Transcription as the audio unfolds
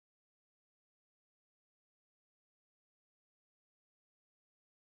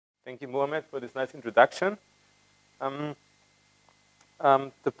Thank you, Mohammed, for this nice introduction. The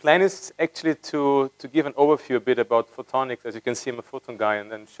plan is actually to give an overview a bit about photonics. As you can see, I'm a photon guy,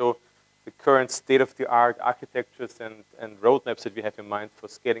 and then show the current state-of-the-art architectures and roadmaps that we have in mind for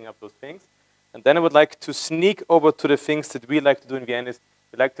scaling up those things. And then I would like to sneak over to the things that we like to do in Vienna.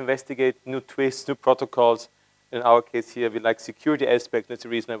 We like to investigate new twists, new protocols. In our case here, we like security aspect. That's the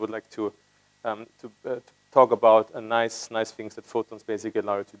reason I would like to talk about nice things that photons basically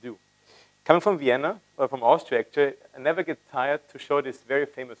allow you to do. Coming from Vienna, or from Austria actually, I never get tired to show this very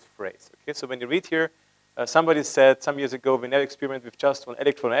famous phrase. Okay, so when you read here, somebody said some years ago, we never experiment with just one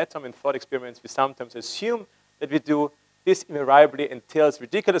electron atom. In thought experiments, we sometimes assume that we do. This invariably entails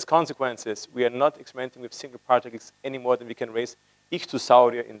ridiculous consequences. We are not experimenting with single particles any more than we can raise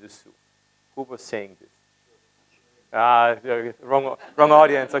ichthyosaurier in the zoo. Who was saying this? Wrong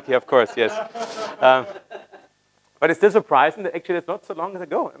audience. Okay, of course, yes. But it's still surprising that actually it's not so long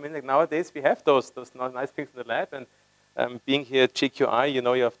ago. I mean, like nowadays we have those nice things in the lab, and being here at JQI, you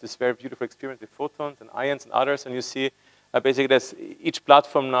know, you have this very beautiful experience with photons and ions and others, and you see basically there's each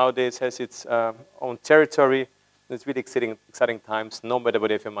platform nowadays has its own territory. It's really exciting times, no matter what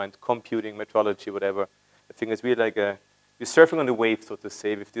you have in mind, computing, metrology, whatever. I think it's really like we're surfing on the wave, so to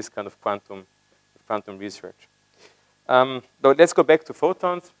say, with this kind of quantum research. So let's go back to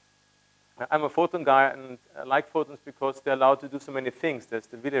photons. I'm a photon guy, and I like photons because they're allowed to do so many things. There's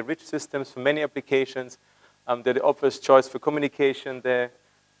the really rich systems for many applications. They're the obvious choice for communication. They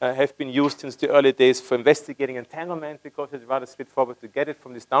have been used since the early days for investigating entanglement because it's rather straightforward to get it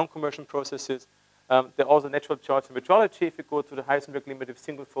from these down conversion processes. They're also natural choice in metrology if you go to the Heisenberg limit of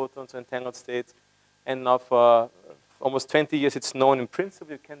single photons or entangled states. And now for almost 20 years, it's known in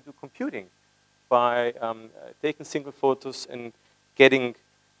principle you can do computing by taking single photons and getting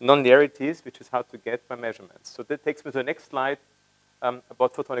non-linearities, which is hard to get by measurements. So that takes me to the next slide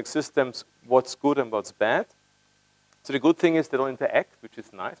about photonic systems, what's good and what's bad. So the good thing is they don't interact, which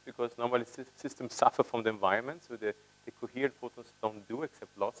is nice, because normally systems suffer from the environment, so the coherent photons don't do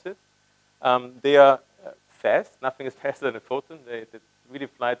except losses. They are fast. Nothing is faster than a photon. They really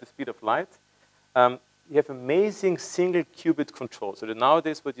fly at the speed of light. You have amazing single qubit control. So that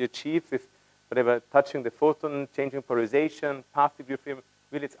nowadays what you achieve with whatever touching the photon, changing polarization, path degree freedom,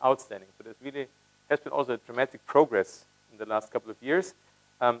 really it's outstanding. So there's really has been also a dramatic progress in the last couple of years.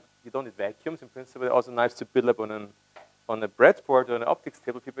 You don't need vacuums. In principle, they're also nice to build up on a breadboard or an optics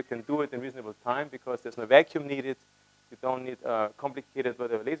table. People can do it in reasonable time because there's no vacuum needed. You don't need complicated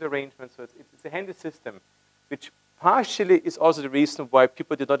laser arrangements. So it's a handy system, which partially is also the reason why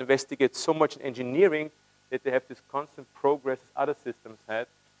people did not investigate so much in engineering that they have this constant progress as other systems had,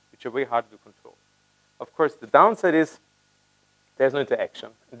 which are very hard to control. Of course, the downside is there's no interaction.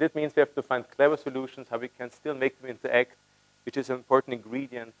 And that means we have to find clever solutions how we can still make them interact, which is an important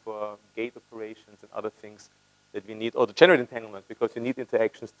ingredient for gate operations and other things that we need, or to generate entanglement, because you need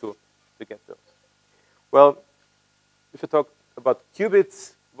interactions to get those. Well, if you talk about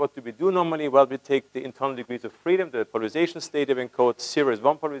qubits, what do we do normally? Well, we take the internal degrees of freedom, the polarization state of encode. 0 is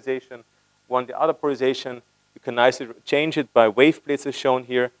one polarization, 1 the other polarization. You can nicely change it by wave plates as shown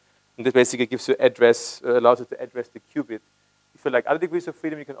here. And this basically gives you address, allows you to address the qubit. If you like other degrees of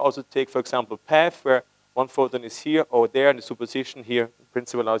freedom, you can also take, for example, path, where one photon is here or there, and the superposition here, in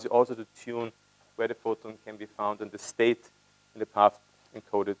principle, allows you also to tune where the photon can be found and the state in the path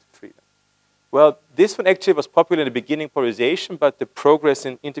encoded freedom. Well, this one actually was popular in the beginning, polarization, but the progress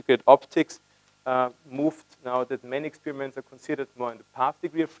in integrated optics moved now that many experiments are considered more in the path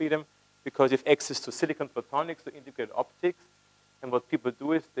degree of freedom because you have access to silicon photonics, to integrated optics. And what people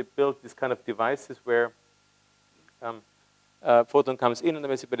do is they build these kind of devices where photon comes in, and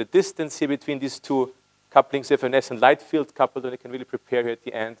basically the distance here between these two couplings, if an S and light field coupled, and you can really prepare here at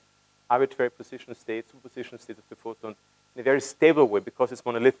the end arbitrary position states, superposition states of the photon in a very stable way because it's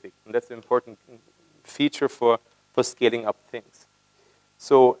monolithic. And that's an important feature for scaling up things.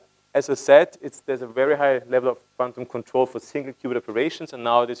 So as I said, there's a very high level of quantum control for single qubit operations, and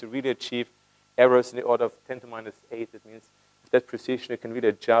nowadays you really achieve errors in the order of 10 to minus 8. That means with that precision, you can really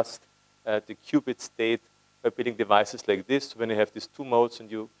adjust the qubit state by building devices like this. So when you have these two modes and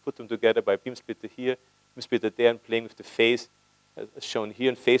you put them together by beam splitter here, beam splitter there, and playing with the phase, as shown here.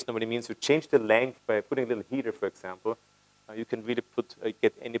 And phase normally means you change the length by putting a little heater, for example. You can really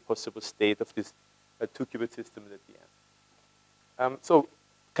get any possible state of this two-qubit system at the end. So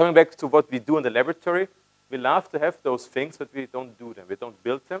coming back to what we do in the laboratory, we love to have those things, but we don't do them. We don't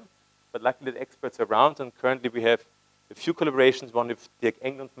build them. But luckily, the experts are around, and currently we have a few collaborations, one with Dirk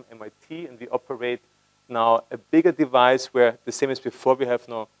Englund from MIT, and we operate now a bigger device where, the same as before, we have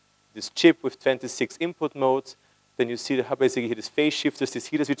now this chip with 26 input modes. then you see how basically these phase shifters, these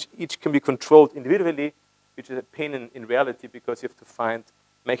heaters, which each can be controlled individually, which is a pain in reality because you have to find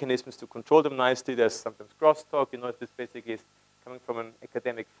mechanisms to control them nicely. There's sometimes crosstalk. You know, this basically is coming from an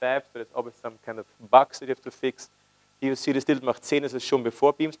academic fab, so there's always some kind of bugs that you have to fix. Here you see this little Mach 10 as shown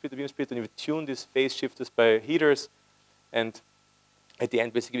before beam split, and you tune these phase shifters by heaters, and at the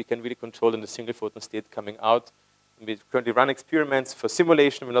end, basically, we can really control in the single photon state coming out. And we currently run experiments for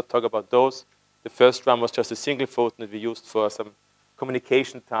simulation. We'll not talk about those. The first run was just a single photon that we used for some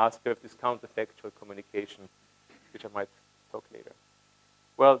communication task. We have this counterfactual communication, which I might talk later.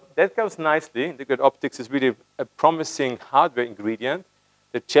 Well, that goes nicely. Integrated optics is really a promising hardware ingredient.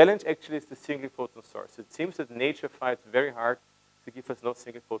 The challenge actually is the single photon source. It seems that nature fights very hard to give us no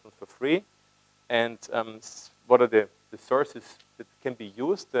single photons for free. And what are the sources that can be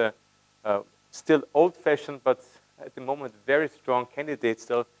used? Still old-fashioned, but at the moment very strong candidates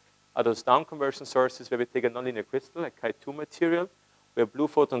still are those down conversion sources where we take a nonlinear crystal, a Chi2 material, where a blue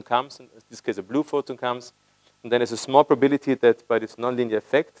photon comes, in this case a blue photon comes, and then there's a small probability that by this nonlinear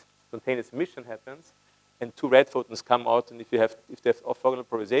effect, spontaneous emission happens, and two red photons come out, and if they have orthogonal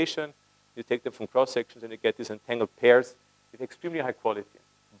polarization, you take them from cross-sections and you get these entangled pairs with extremely high quality,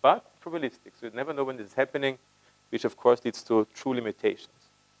 but probabilistic, so you never know when this is happening, which of course leads to true limitations.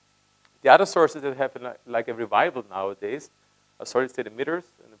 The other sources that have like a revival nowadays are solid-state emitters,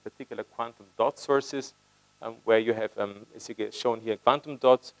 and in particular quantum dot sources, where you have, as you get shown here, quantum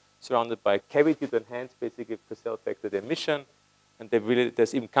dots surrounded by cavity to enhance basically Purcell factor emission. And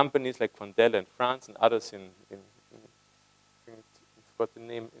there's even companies like Quandel in France and others in what's the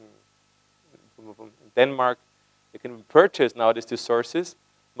name, in Denmark. You can purchase nowadays these sources.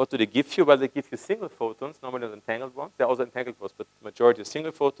 What do they give you? Well, they give you single photons, normally not entangled ones. They're also entangled ones, but the majority are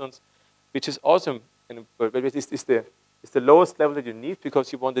single photons, which is awesome. But it's the lowest level that you need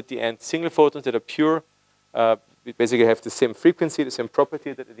because you want at the end single photons that are pure. We basically have the same frequency, the same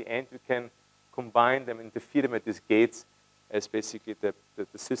property, that at the end we can combine them and feed them at these gates as basically the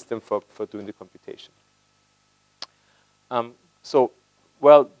system for doing the computation.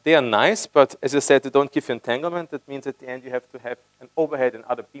 Well, they are nice, but as I said, they don't give you entanglement. That means at the end you have to have an overhead and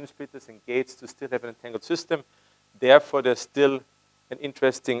other beam splitters and gates to still have an entangled system. Therefore, there's still an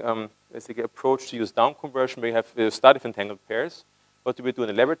interesting basically approach to use down conversion where you have a study of entangled pairs. What do we do in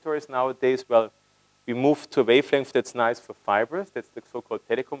the laboratories nowadays? Well, we move to a wavelength that's nice for fibers. That's the so-called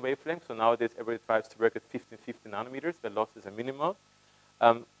telecom wavelength. So nowadays, everybody tries to work at 1550 nanometers, where losses are minimal.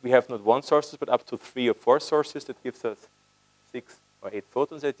 We have not one sources, but up to 3 or 4 sources. That gives us 6 or 8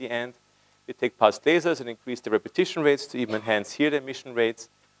 photons at the end. We take pulsed lasers and increase the repetition rates to even enhance here the emission rates.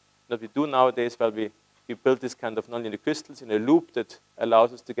 What we do nowadays, well, we build this kind of nonlinear crystals in a loop that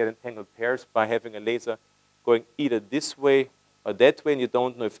allows us to get entangled pairs by having a laser going either this way or that way, and you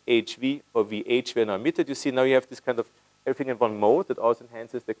don't know if HV or VH were now emitted. You see now you have this kind of everything in one mode that also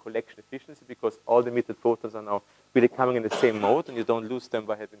enhances the collection efficiency because all the emitted photons are now really coming in the same mode, and you don't lose them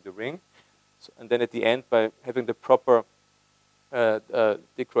by having the ring. So, and then at the end, by having the proper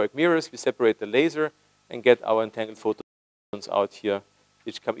dichroic mirrors, we separate the laser and get our entangled photons out here,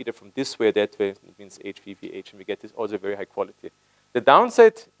 which come either from this way or that way. It means HV, VH, and we get this also very high quality. The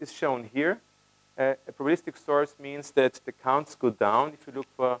downside is shown here. A probabilistic source means that the counts go down if you look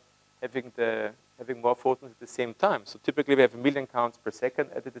for having more photons at the same time. So typically we have 1 million counts per second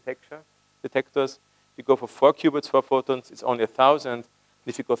at the detectors. If you go for 4 qubits for photons, it's only 1,000. And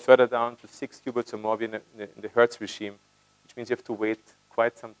if you go further down to 6 qubits or more, we're in the Hertz regime, which means you have to wait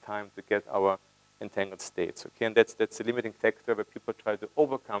quite some time to get our entangled states. Okay, and that's a limiting factor where people try to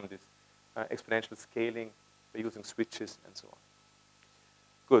overcome this exponential scaling by using switches and so on.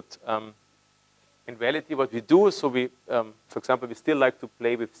 Good. In reality, what we do, so we, for example, we still like to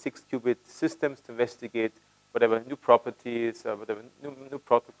play with 6-qubit systems to investigate whatever new properties, whatever new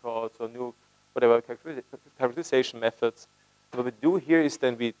protocols, or new whatever characterization methods. What we do here is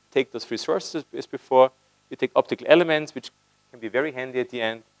then we take those 3 sources as before. We take optical elements, which can be very handy at the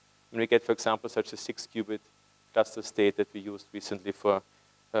end. And we get, for example, such a 6-qubit cluster state that we used recently for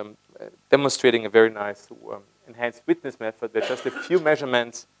demonstrating a very nice enhanced witness method where just a few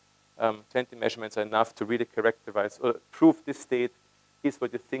measurements 20 measurements are enough to really characterize or prove this state is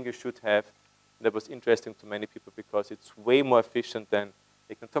what you think you should have. And that was interesting to many people because it's way more efficient than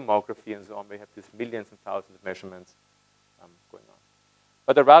taking tomography and so on. We have these millions and thousands of measurements going on.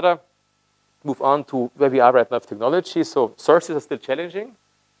 But I'd rather move on to where we are right now of technology. So sources are still challenging.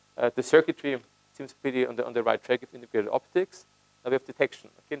 The circuitry seems pretty on the right track of integrated optics. Now we have detection.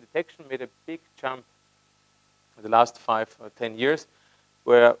 Again, detection made a big jump in the last 5 or 10 years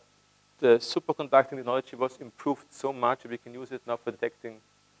where the superconducting technology was improved so much that we can use it now for detecting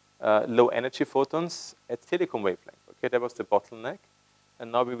low energy photons at telecom wavelengths. Okay, that was the bottleneck.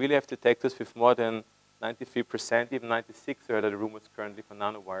 And now we really have detectors with more than 93%, even 96, are the rumors currently for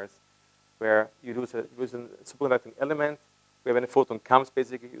nanowires, where you use a superconducting element, where when a photon comes,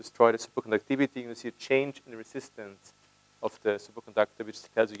 basically you destroy the superconductivity, and you see a change in the resistance of the superconductor, which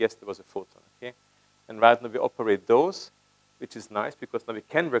tells you, yes, there was a photon, okay? And right now we operate those, which is nice, because now we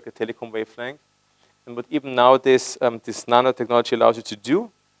can work a telecom wavelength. And what even now this nanotechnology allows you to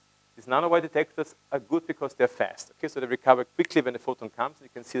do, these nanowire detectors are good because they're fast, okay? So they recover quickly when the photon comes, and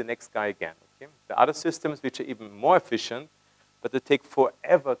you can see the next guy again, okay? The other systems, which are even more efficient, but they take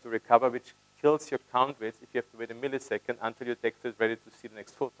forever to recover, which kills your count rates if you have to wait a millisecond until your detector is ready to see the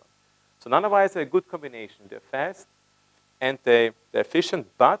next photon. So nanowires are a good combination. They're fast, and they're efficient,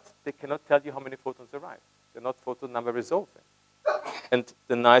 but they cannot tell you how many photons arrive. They're not photon number resolving. And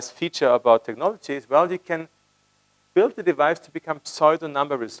the nice feature about technology is, well, you can build the device to become pseudo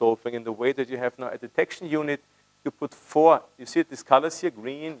number resolving in the way that you have now a detection unit. You put 4, you see these colors here,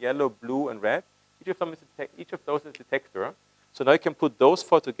 green, yellow, blue, and red. Each of those is a detector. So now you can put those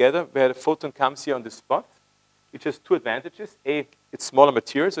 4 together where the photon comes here on the spot, which has 2 advantages. A, it's smaller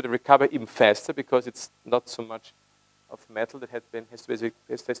material, so they recover even faster because it's not so much of metal that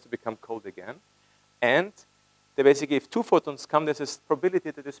has to become cold again. And they basically, if 2 photons come, there's a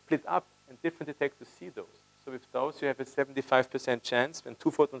probability that they split up and different detectors see those. So with those, you have a 75% chance when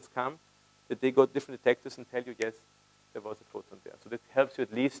 2 photons come that they go to different detectors and tell you, yes, there was a photon there. So that helps you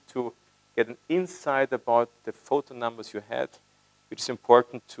at least to get an insight about the photon numbers you had, which is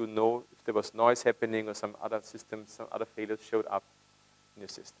important to know if there was noise happening or some other systems, some other failures showed up in your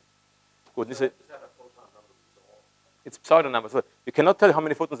system. Good. It's pseudo numbers. So you cannot tell how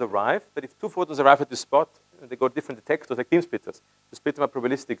many photons arrive, but if 2 photons arrive at the spot, and they go to different detectors, like beam splitters, you split them up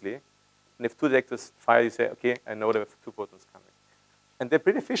probabilistically, and if 2 detectors fire, you say, okay, I know there are 2 photons coming. And they're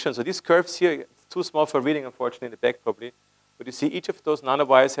pretty efficient. So these curves here, it's too small for reading, unfortunately, in the back probably. But you see each of those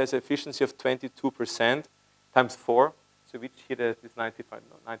nanowires has an efficiency of 22% times 4. So we reach here this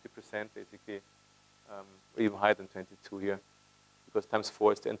 90% basically, or even higher than 22 here. Because times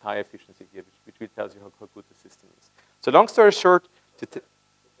 4 is the entire efficiency here, which really tells you how good the system is. So long story short,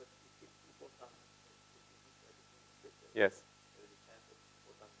 yes.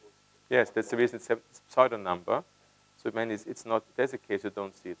 Yes, that's the reason it's a pseudo number. So it means it's not, there's a case you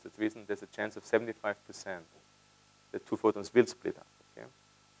don't see it. So the reason there's a chance of 75% that 2 photons will split up, okay?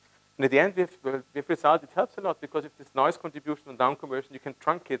 And at the end, with result, it helps a lot because if this noise contribution and down conversion, you can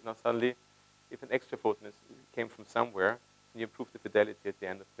truncate now suddenly if an extra photon came from somewhere, and you improve the fidelity at the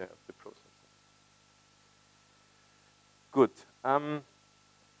end of the process. Good.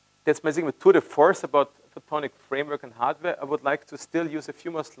 That's basically tour de force about photonic framework and hardware. I would like to still use a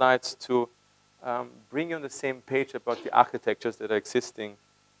few more slides to bring you on the same page about the architectures that are existing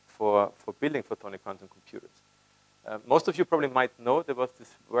for building photonic quantum computers. Most of you probably might know there was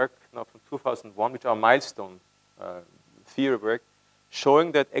this work now from 2001, which are milestone theory work,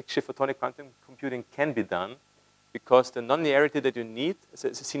 showing that actually photonic quantum computing can be done because the nonlinearity that you need,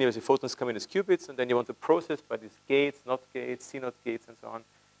 as seen as photons come in as qubits, and then you want to process by these gates, not gates, C-not gates, and so on.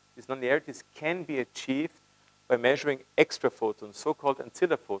 These nonlinearities can be achieved by measuring extra photons, so-called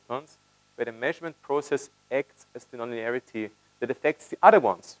ancilla photons, where the measurement process acts as the nonlinearity that affects the other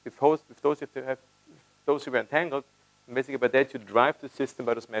ones. With those you have to have those who were entangled, and basically by that you drive the system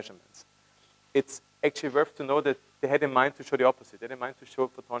by those measurements. It's actually worth to know that they had in mind to show the opposite. They had in mind to show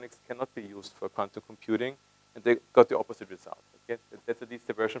photonics cannot be used for quantum computing, and they got the opposite result. Okay? That's at least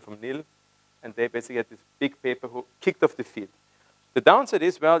the version from Nil, and they basically had this big paper who kicked off the field. The downside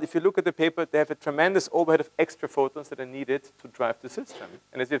is, well, if you look at the paper, they have a tremendous overhead of extra photons that are needed to drive the system.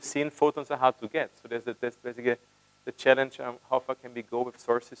 And as you've seen, photons are hard to get. So there's basically the challenge, how far can we go with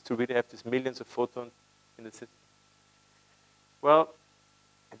sources to really have these millions of photons in the system. Well,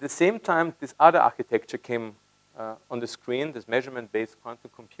 at the same time, this other architecture came on the screen, this measurement-based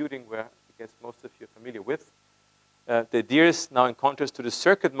quantum computing, where I guess most of you are familiar with. The idea is now, in contrast to the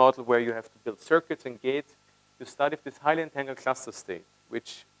circuit model, where you have to build circuits and gates, you start with this highly entangled cluster state,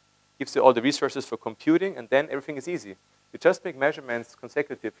 which gives you all the resources for computing, and then everything is easy. You just make measurements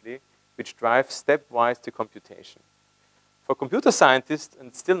consecutively, which drive stepwise the computation. For computer scientists,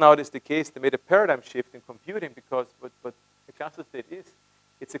 and still now it is the case, they made a paradigm shift in computing because what a cluster state is,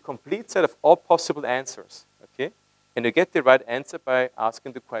 it's a complete set of all possible answers, okay? And you get the right answer by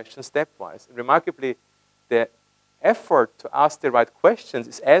asking the question stepwise. And remarkably, the effort to ask the right questions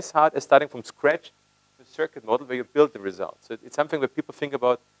is as hard as starting from scratch with a circuit model where you build the result. So it's something where people think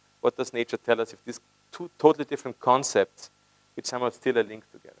about what does nature tell us if these 2 totally different concepts, which somehow still are linked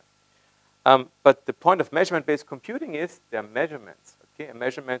together. But the point of measurement-based computing is there are measurements, okay? And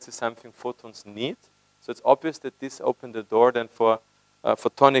measurements is something photons need So it's obvious that this opened the door then for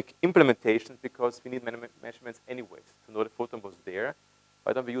photonic implementations because we need measurements anyways to know the photon was there.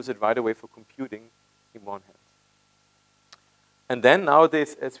 Why don't we use it right away for computing in one hand? And then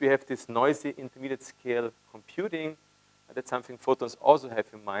nowadays, as we have this noisy intermediate scale computing, that's something photons also have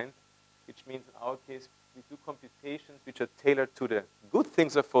in mind, which means in our case, we do computations which are tailored to the good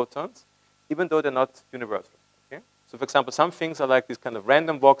things of photons, even though they're not universal. Okay? So for example, some things are like these kind of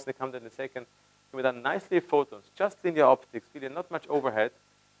random walks, they come in a second, can be done nicely with photons, just linear optics, really not much overhead.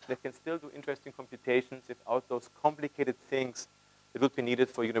 They can still do interesting computations without those complicated things that would be needed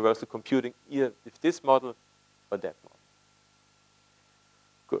for universal computing, either with this model or that model.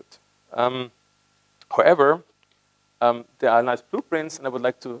 Good. However, there are nice blueprints, and I would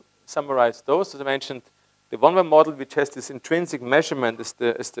like to summarize those. As I mentioned, the one-way model, which has this intrinsic measurement as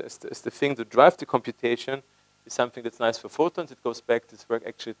the thing to drive the computation, is something that's nice for photons. It goes back, this work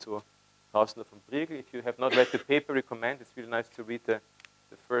actually to Hausner von Briegel. If you have not read the paper, recommend. It's really nice to read the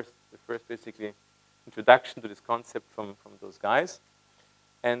first basically introduction to this concept from those guys.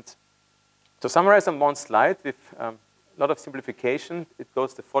 And to summarize on one slide with a lot of simplification, it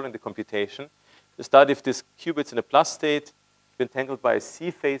goes the following: the computation. To start if this qubits in a plus state, entangled by a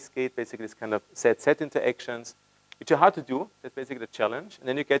C-phase gate, basically this kind of Z-Z interactions, which are hard to do. That's basically the challenge. And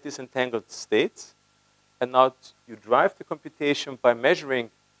then you get these entangled states. And now you drive the computation by measuring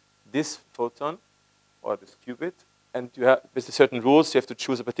this photon or this qubit. And you have, with certain rules, you have to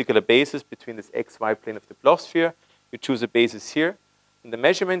choose a particular basis between this XY plane of the Bloch sphere. You choose a basis here. And the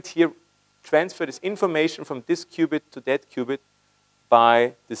measurement here transfer this information from this qubit to that qubit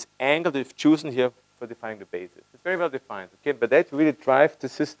by this angle that you've chosen here for defining the basis. It's very well defined. Okay? But that really drives the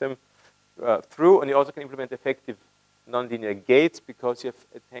system through, and you also can implement effective nonlinear gates because you have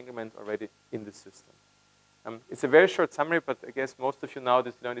entanglement already in the system. It's a very short summary, but I guess most of you now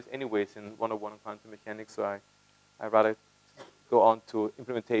learn this anyways in 101 on quantum mechanics, so I rather go on to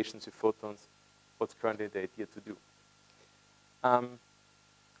implementations with photons, what's currently the idea to do.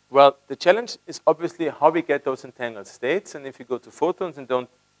 Well, the challenge is obviously how we get those entangled states, and if you go to photons and don't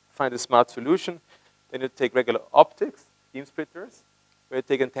find a smart solution, then you take regular optics, beam splitters, where you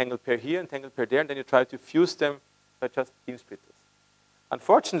take entangled pair here, entangled pair there, and then you try to fuse them by just beam splitters.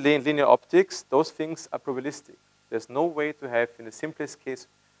 Unfortunately, in linear optics, those things are probabilistic. There's no way to have, in the simplest case,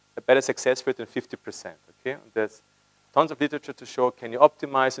 a better success rate than 50%. Okay? And there's tons of literature to show can you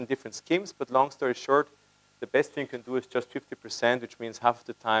optimize in different schemes, but long story short, the best thing you can do is just 50%, which means half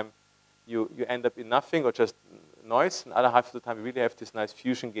the time you end up in nothing or just noise, and other half of the time you really have this nice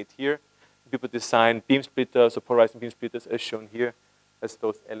fusion gate here. People design beam splitters or polarizing beam splitters as shown here as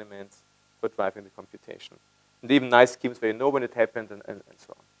those elements for driving the computation. And even nice schemes where you know when it happened and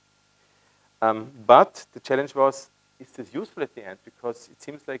so on. But the challenge was, is this useful at the end? Because it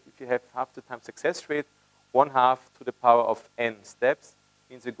seems like if you have half the time success rate, 1/2 to the power of n steps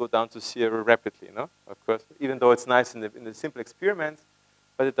means you go down to 0 rapidly, no? Of course, even though it's nice in the simple experiments,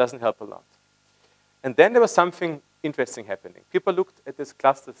 but it doesn't help a lot. And then there was something interesting happening. People looked at these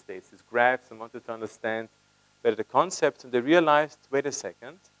cluster states, these graphs, and wanted to understand better the concepts, and they realized, wait a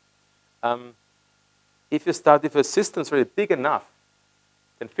second, if you start with a system that's really big enough,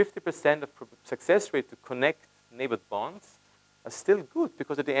 then 50% of success rate to connect neighbored bonds are still good,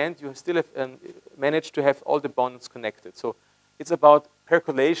 because at the end you still have managed to have all the bonds connected. So it's about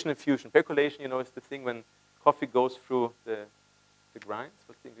percolation and fusion. Percolation, you know, is the thing when coffee goes through the grinds.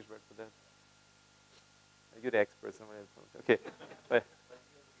 What's the English word for that? You're the expert. Someone else. Okay. But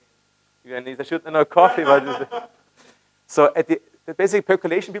I should know coffee. But so at the basic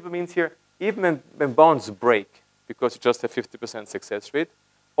percolation people means here, even when bonds break, because you just have 50% success rate,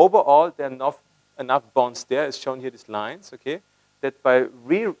 overall there are enough bonds there, as shown here, these lines, okay, that by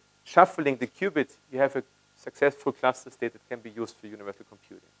reshuffling the qubits, you have a successful cluster state that can be used for universal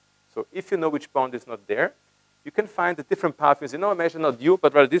computing. So if you know which bond is not there, you can find a different path. You say, no, I measure not you,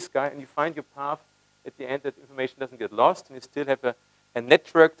 but rather this guy, and you find your path at the end that information doesn't get lost, and you still have a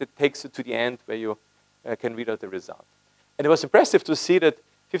network that takes you to the end where you can read out the result. And it was impressive to see that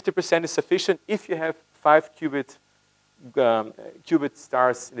 50% is sufficient if you have 5 qubit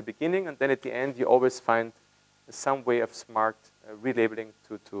stars in the beginning, and then at the end you always find some way of smart relabeling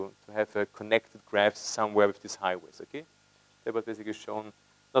to have a connected graphs somewhere with these highways, okay? That was basically shown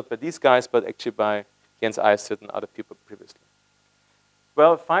not by these guys, but actually by Jens Eisert and other people previously.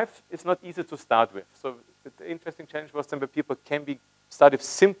 Well, 5 is not easy to start with. So the interesting challenge was then where people can start with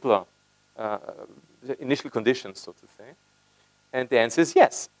simpler initial conditions, so to say. And the answer is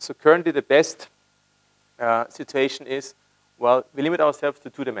yes. So currently the best situation is, well, we limit ourselves to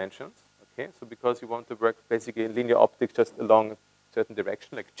 2 dimensions. Okay, so because you want to work basically in linear optics just along a certain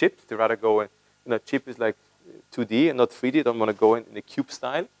direction, like chips, they rather go chip is like 2D and not 3D. Don't want to go in a cube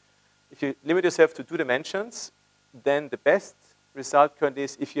style. If you limit yourself to 2 dimensions, then the best result currently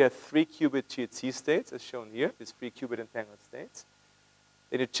is if you have 3-qubit GHZ states, as shown here, these 3-qubit entangled states,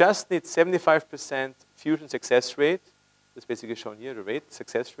 then you just need 75% fusion success rate. That's basically shown here, the rate,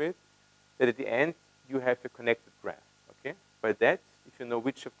 success rate, that at the end you have a connected graph. Okay? By that, if you know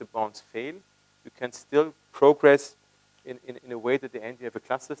which of the bonds fail, you can still progress in a way that at the end you have a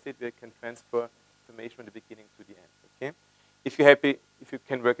cluster state where you can transfer information from the beginning to the end. Okay? If you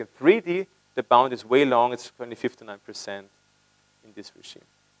can work in 3D, the bound is way long. It's only 59% in this regime.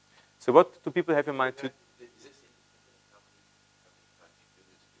 So what do people have in mind to?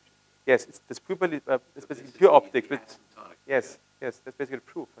 Yes, it's basically pure optics. Yes, that's basically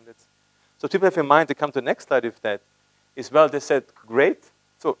proof. And so people have in mind to come to the next slide with that is, well, they said, great.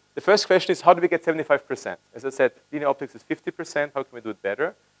 So the first question is, how do we get 75%? As I said, linear optics is 50%. How can we do it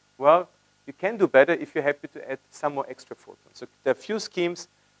better? Well, you can do better if you're happy to add some more extra photons. So there are a few schemes.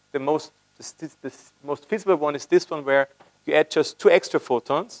 The most feasible one is this one, where you add just 2 extra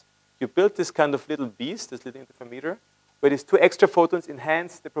photons. You build this kind of little beast, this little interferometer, where these 2 extra photons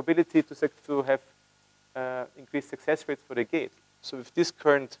enhance the probability to have increased success rates for the gate. So with this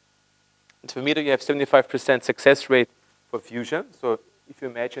current interferometer, you have 75% success rate for fusion. So if you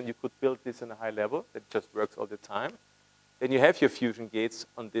imagine you could build this on a high level that just works all the time, then you have your fusion gates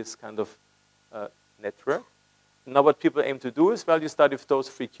on this kind of network. Now what people aim to do is, well, you start with those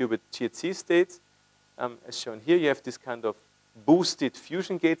 3-qubit GHZ states. As shown here, you have this kind of boosted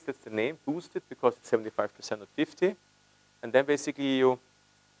fusion gates. That's the name, boosted, because it's 75% of 50. And then basically you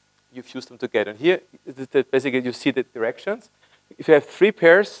fuse them together. And here, basically you see the directions. If you have 3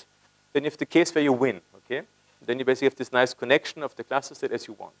 pairs, then you have the case where you win, okay? Then you basically have this nice connection of the cluster state as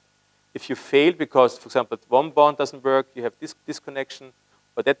you want. If you fail because, for example, one bond doesn't work, you have this disconnection,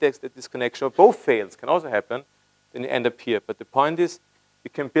 or that disconnection, or both fails, can also happen, then you end up here. But the point is, you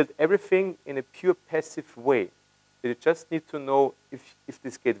can build everything in a pure passive way. You just need to know if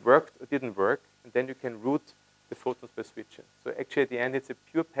this gate worked or didn't work, and then you can route the photons by switching. So actually, at the end, it's a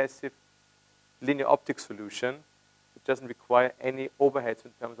pure passive linear optics solution. It doesn't require any overheads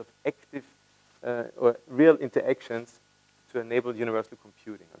in terms of active or real interactions to enable universal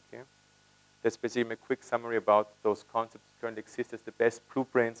computing. Okay, that's basically my quick summary about those concepts that currently exist as the best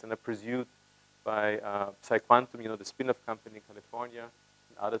blueprints and are pursued by PsiQuantum, the spin-off company in California,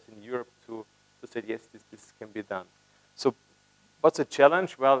 and others in Europe to say, yes, this can be done. So what's the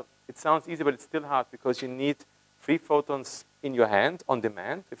challenge? Well, it sounds easy, but it's still hard because you need 3 photons in your hand on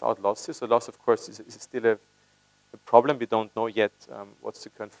demand without losses. So loss, of course, is still a problem. We don't know yet what's the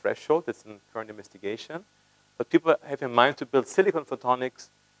current threshold. It's in current investigation. But people have in mind to build silicon photonics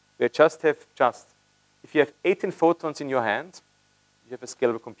where if you have 18 photons in your hand, you have a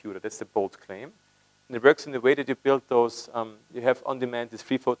scalable computer. That's the bold claim. And it works in the way that you build those, you have on demand these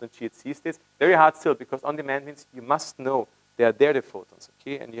 3-photon GHZ states. Very hard still, because on demand means you must know they are there, the photons,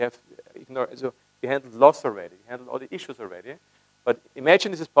 okay? And you have so you handled loss already, you handled all the issues already. But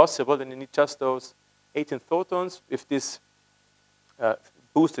imagine this is possible, then you need just those 18 photons with this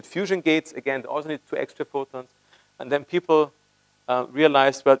boosted fusion gates. Again, they also need 2 extra photons. And then people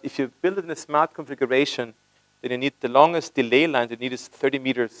realized, well, if you build it in a smart configuration, then you need the longest delay line. You need is 30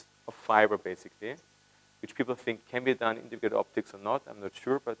 meters of fiber, basically, which people think can be done in integrated optics or not. I'm not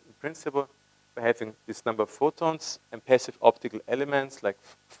sure, but in principle, by having this number of photons and passive optical elements like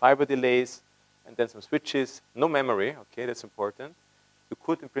fiber delays and then some switches, no memory, okay, that's important. You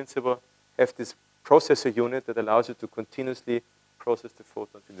could, in principle, have this processor unit that allows you to continuously process the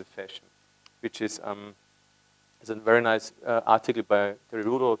photons in this fashion, which is a very nice article by Terry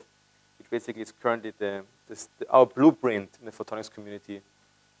Rudolph, which basically is currently our blueprint in the photonics community,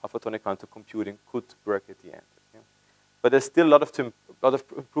 how photonic quantum computing could work at the end. Okay? But there's still a lot of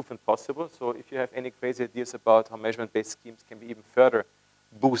improvement possible. So if you have any crazy ideas about how measurement-based schemes can be even further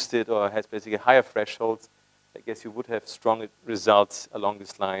boosted or has basically higher thresholds, I guess you would have strong results along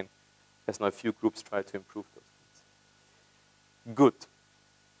this line, as now a few groups try to improve those things. Good.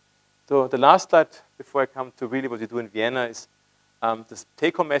 So the last slide before I come to really what we do in Vienna is the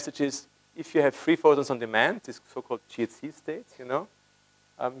take-home message is, if you have 3 photons on demand, these so-called GHZ states, you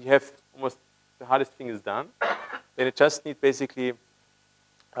have almost the hardest thing is done. Then you just need basically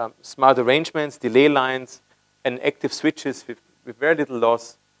smart arrangements, delay lines, and active switches with very little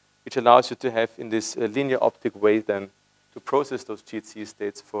loss, which allows you to have in this linear optic way then to process those GHZ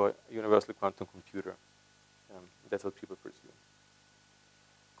states for a universal quantum computer. That's what people pursue.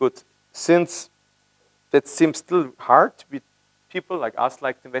 Good. Since that seems still hard, people like us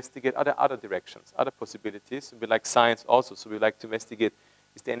like to investigate other directions, other possibilities. And we like science also, so we like to investigate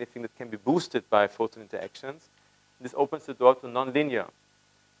Is there anything that can be boosted by photon interactions? This opens the door to nonlinear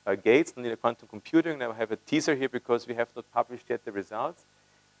gates, nonlinear quantum computing. Now I have a teaser here because we have not published yet the results.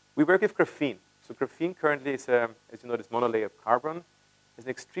 We work with graphene. So graphene currently is, as you know, this monolayer of carbon. Has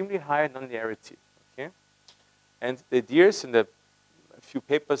an extremely high nonlinearity. Okay? And the ideas in a few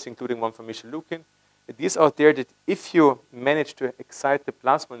papers, including one from Michel Lukin, ideas out there that if you manage to excite the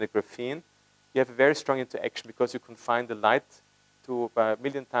plasma in the graphene, you have a very strong interaction because you confine the light to a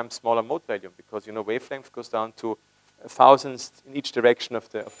million times smaller mode volume because, you know, wavelength goes down to thousands in each direction of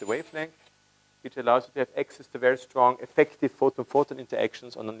the wavelength, which allows you to have access to very strong, effective photon-photon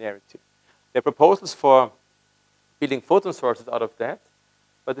interactions on nonlinearity. There are proposals for building photon sources out of that,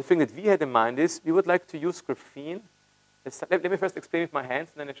 but the thing that we had in mind is we would like to use graphene. Let me first explain with my hands,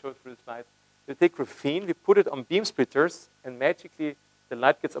 and then I show it through the slide. We take graphene, we put it on beam splitters, and magically the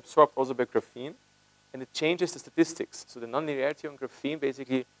light gets absorbed also by graphene, and it changes the statistics. So the nonlinearity on graphene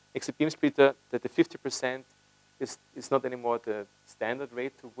basically makes a beam splitter that the 50% is not anymore the standard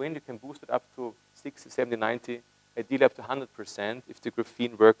rate to win. You can boost it up to 60, 70, 90, ideally up to 100% if the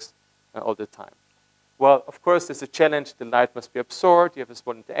graphene works all the time. Well, of course, there's a challenge. The light must be absorbed. You have a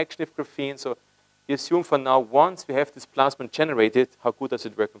small interaction with graphene. So we assume for now, once we have this plasma generated, how good does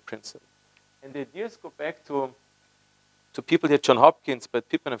it work in principle? And the ideas go back to people here at Johns Hopkins, but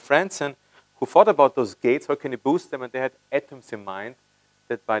Pippin and Franzen, who thought about those gates, how can you boost them? And they had atoms in mind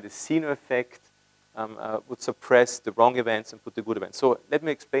that by the Zeno effect would suppress the wrong events and put the good events. So let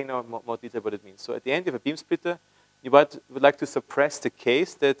me explain now more detail what it means. So at the end of a beam splitter, you would like to suppress the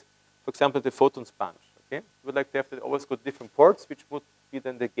case that, for example, the photon sponge. Okay? You would like to have to always go to different ports, which would be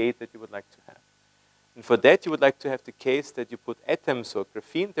then the gate that you would like to have. And for that, you would like to have the case that you put atoms or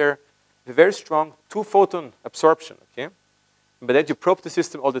graphene there with a very strong two-photon absorption. Okay? And by that, you probe the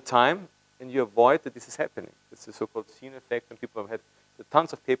system all the time, and you avoid that this is happening. It's the so-called Zeno effect, and people have had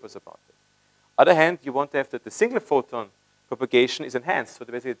tons of papers about it. On the other hand, you want to have that the single photon propagation is enhanced, so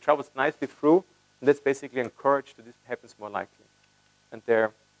that basically it travels nicely through, and that's basically encouraged that this happens more likely. And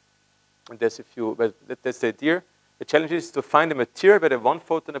there's a few, but that's the idea. The challenge is to find a material where the one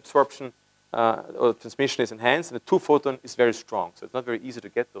photon absorption or transmission is enhanced, and the two photon is very strong. So it's not very easy to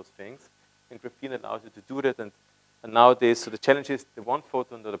get those things. And graphene allows you to do that. And nowadays, so the challenge is the one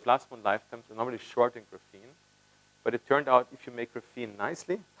photon or the plasmon lifetimes are normally short in graphene. But it turned out if you make graphene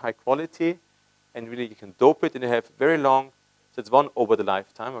nicely, high quality, and really you can dope it, and you have very long, so it's one over the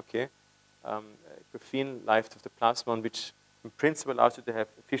lifetime, okay? Graphene life of the plasmon, which in principle allows you to have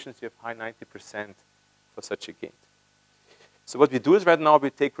efficiency of high 90% for such a gate. So what we do is right now we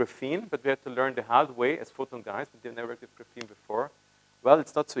take graphene, but we have to learn the hard way as photon guys, but they've never worked with graphene before. Well,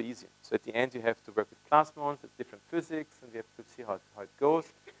 it's not so easy. So at the end, you have to work with plasmons, with different physics, and we have to see how it goes.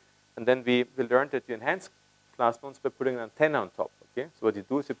 And then we learned that you enhance plasmons by putting an antenna on top, okay? So what you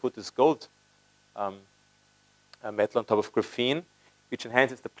do is you put this gold metal on top of graphene, which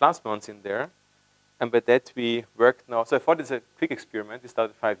enhances the plasmons in there. And by that, we worked now. So I thought it's a quick experiment. We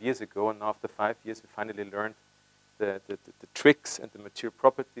started 5 years ago, and now after 5 years, we finally learned the tricks and the material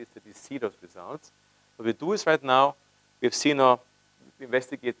properties that we see those results. What we do is right now, we've seen we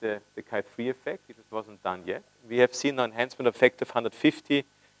investigate the Chi3 effect, which wasn't done yet. We have seen an enhancement effect of 150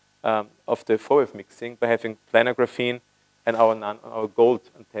 of the 4-wave mixing by having planar graphene and our gold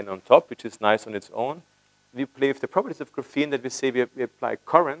antenna on top, which is nice on its own. We play with the properties of graphene that we say we apply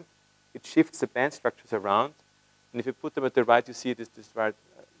current. It shifts the band structures around. And if you put them at the right, you see this right,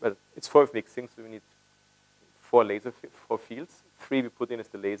 well, it's 4-wave mixing, so we need 4 fields. 3 we put in as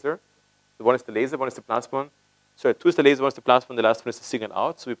the laser. The one is the laser, one is the plasmon. Sorry, 2 is the laser, 1 is the plasmon, the last one is the signal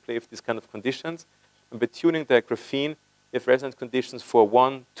out. So we play with these kind of conditions. And by tuning the graphene, we have resonance conditions for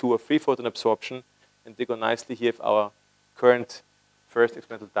 1, 2, or 3 photon absorption. And they go nicely here with our current first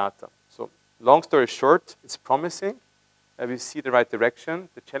experimental data. So long story short, it's promising. We see the right direction.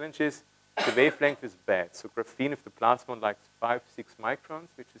 The challenge is the wavelength is bad. So graphene with the plasmon like 5, 6 microns,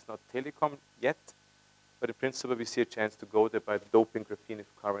 which is not telecom yet. But in principle, we see a chance to go there by doping graphene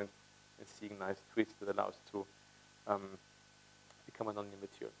with current and seeing nice twists that allows to become a nonlinear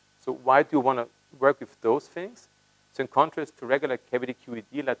material. So why do you want to work with those things? So in contrast to regular cavity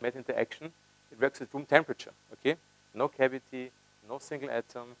QED, light matter interaction, it works at room temperature, okay? No cavity, no single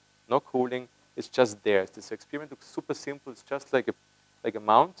atom, no cooling. It's just there. This experiment looks super simple. It's just like a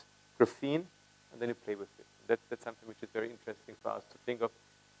mount, graphene, and then you play with it. That's something which is very interesting for us to think of.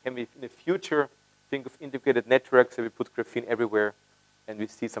 Can we, in the future, think of integrated networks where we put graphene everywhere and we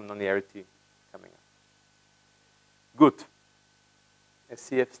see some nonlinearity coming up? Good. I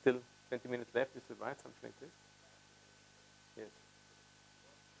see I have still 20 minutes left. Is it right? Something like this? Yes.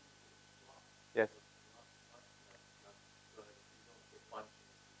 Yes.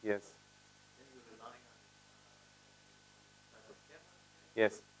 Yes.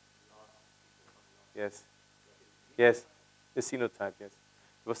 Yes. Yes. Yes. The phenotype, yes.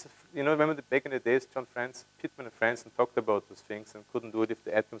 It was, you know, remember back in the days, Pittman and Franzen talked about those things and couldn't do it with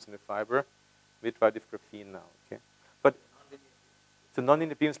the atoms in the fiber. We tried with graphene now, okay? But it's a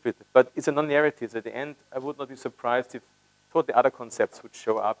nonlinear beam splitter, but it's a nonlinearity. So at the end, I would not be surprised if totally other concepts would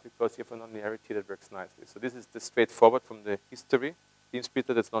show up because you have a nonlinearity that works nicely. So this is the straightforward from the history. Beam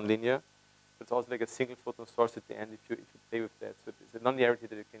splitter that's nonlinear. It's also like a single photon source at the end if you play with that. So it's a nonlinearity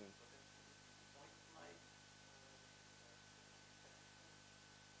that you can.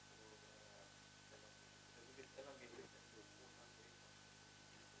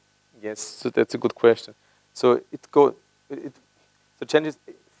 Yes, so that's a good question. So so challenge is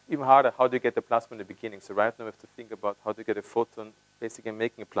even harder. How do you get the plasma in the beginning? So right now we have to think about how to get a photon, basically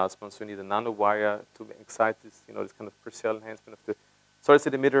making a plasma. So you need a nanowire to excite this, you know, this kind of Purcell enhancement of the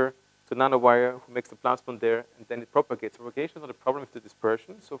solid-state emitter to nanowire who makes the plasma there, and then it propagates. Propagation is not a problem with the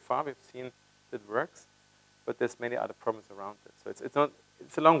dispersion. So far we've seen that it works, but there's many other problems around it. So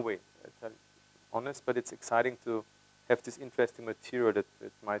it's a long way, to be honest, but it's exciting to have this interesting material that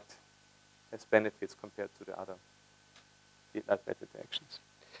might have benefits compared to the other light method actions.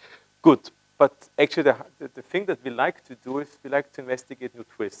 Good, but actually the thing that we like to do is we like to investigate new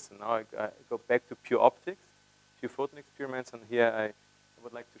twists. And now I go back to pure optics, pure photon experiments, and here I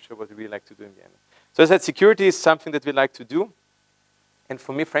would like to show what we really like to do in Vienna. So as I said, security is something that we like to do. And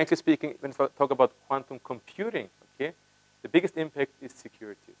for me, frankly speaking, when we talk about quantum computing, okay, the biggest impact is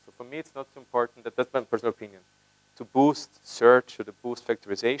security. So for me, it's not so important, that's my personal opinion, to boost search or to boost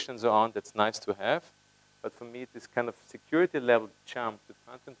factorization and so on. That's nice to have. But for me, this kind of security level jump that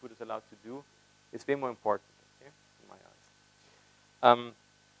quantum computing is allowed to do is way more important, okay, in my eyes.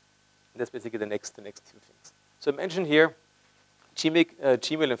 That's basically the next two things. So I mentioned here Gmail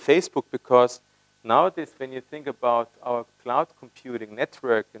and Facebook because nowadays when you think about our cloud computing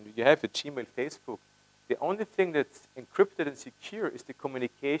network and you have a Gmail, Facebook, the only thing that's encrypted and secure is the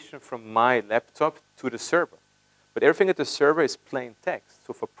communication from my laptop to the server. But everything at the server is plain text.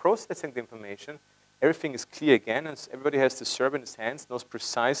 So for processing the information, everything is clear again, and everybody has the server in his hands, knows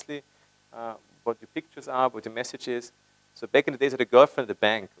precisely what your pictures are, what your message is. So back in the days, I had a girlfriend at the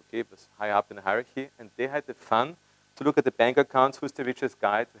bank, okay, it was high up in the hierarchy, and they had the fun to look at the bank accounts, who's the richest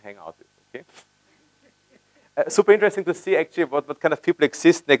guy to hang out with, okay? Super interesting to see actually what kind of people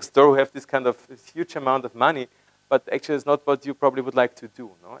exist next door who have this kind of huge amount of money, but actually it's not what you probably would like to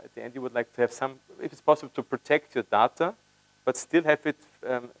do, no? At the end, you would like to have some, if it's possible, to protect your data, but still have it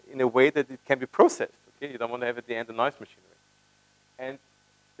in a way that it can be processed, okay? You don't want to have at the end a noise machinery. And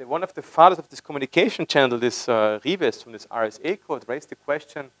one of the fathers of this communication channel, this Rives from this RSA code, raised the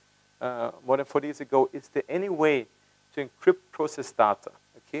question more than 40 years ago, is there any way to encrypt processed data?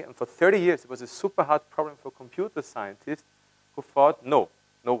 Okay? And for 30 years, it was a super hard problem for computer scientists who thought, no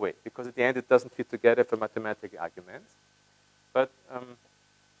way, because at the end, it doesn't fit together for mathematical arguments. But,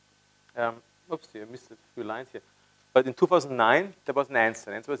 oops, I missed a few lines here. But in 2009, there was an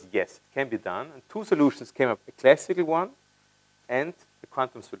answer. The answer was yes, it can be done. And two solutions came up, a classical one and a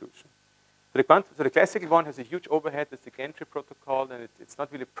quantum solution. So the classical one has a huge overhead, it's the gantry protocol, and it's not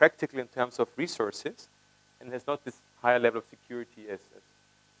really practical in terms of resources, and has not this higher level of security as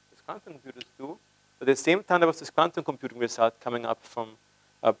quantum computers do. But at the same time, there was this quantum computing result coming up from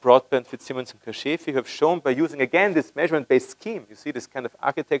Broadbent, Fitzsimmons, and Kashefi, who have shown by using, again, this measurement-based scheme, you see this kind of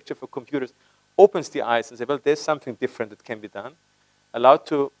architecture for computers, opens the eyes and says, well, there's something different that can be done. Allowed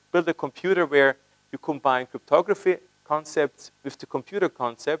to build a computer where you combine cryptography concepts with the computer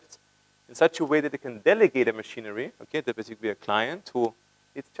concepts in such a way that it can delegate a machinery, okay, that basically a client who,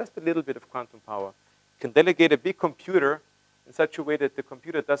 it's just a little bit of quantum power, can delegate a big computer in such a way that the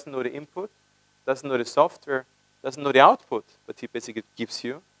computer doesn't know the input, doesn't know the software, doesn't know the output, but he basically gives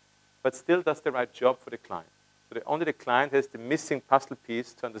you, but still does the right job for the client. So only the client has the missing puzzle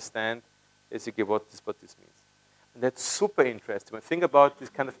piece to understand basically what this means. And that's super interesting. When I think about this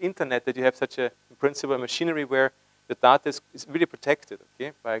kind of internet, that you have such a, in principle, a machinery where the data is really protected,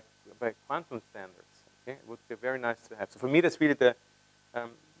 okay, by quantum standards. Okay, it would be very nice to have. So for me, that's really the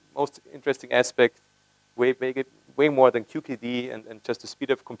most interesting aspect, way more than QKD and just the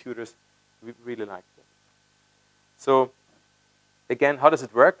speed of computers. We really like that. So again, how does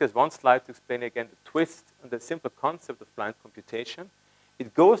it work? There's one slide to explain again the twist and the simple concept of blind computation.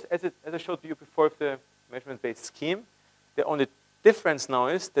 It goes, as I showed you before, with the measurement-based scheme. The only difference now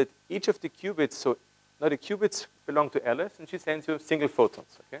is that each of the qubits, so now the qubits belong to Alice, and she sends you single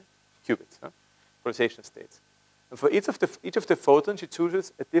photons, okay? Qubits, huh? Polarization states. And for each of the photons, she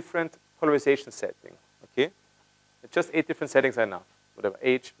chooses a different polarization setting, okay? Just 8 different settings are enough. whatever,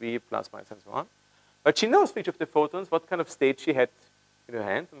 H, V, plus, minus, and so on. But she knows for each of the photons what kind of state she had in her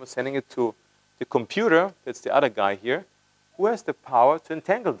hand and was sending it to the computer, that's the other guy here, who has the power to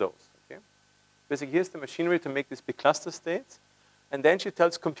entangle those. Okay? Basically, here's the machinery to make these big cluster states. And then she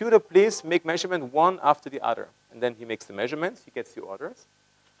tells computer, please make measurement one after the other. And then he makes the measurements, he gets the orders.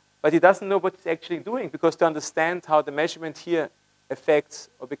 But he doesn't know what he's actually doing, because to understand how the measurement here affects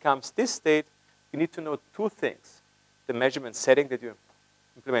or becomes this state, you need to know two things. The measurement setting that you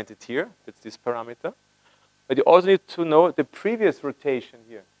implemented here, that's this parameter. But you also need to know the previous rotation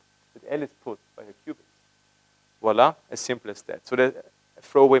here that Alice put by her qubits. Voila, as simple as that. So that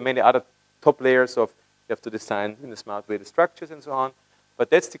throw away many other top layers of, you have to design in a smart way the structures and so on. But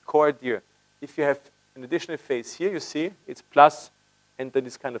that's the core idea. If you have an additional phase here, you see, it's plus and then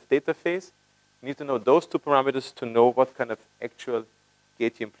this kind of data phase. You need to know those two parameters to know what kind of actual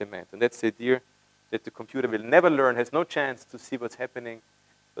gate you implement. And that's the idea that the computer will never learn, has no chance to see what's happening,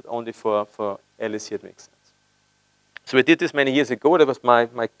 but only for Alice here it makes sense. So we did this many years ago. That was my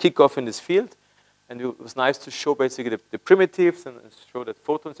kickoff in this field. And it was nice to show basically the primitives and show that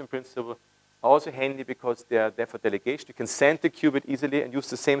photons in principle are also handy because they are there for delegation. You can send the qubit easily and use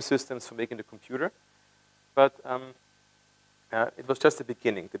the same systems for making the computer. But it was just the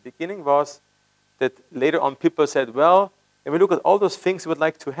beginning. The beginning was that later on people said, well, when we look at all those things we would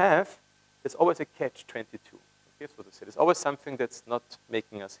like to have, there's always a catch-22. Here's what I said. There's always something that's not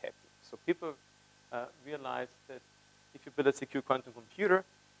making us happy. So people realized that if you build a secure quantum computer,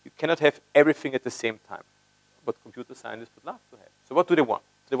 you cannot have everything at the same time, what computer scientists would love to have. So what do they want?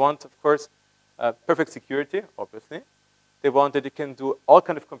 They want, of course, perfect security, obviously. They want that you can do all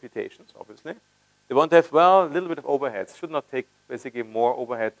kinds of computations, obviously. They want to have, well, a little bit of overheads. Should not take basically more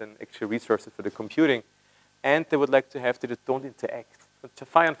overhead than actual resources for the computing. And they would like to have that you don't interact. To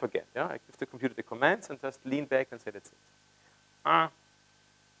fire and forget. Yeah? I give the computer the commands and just lean back and say that's it.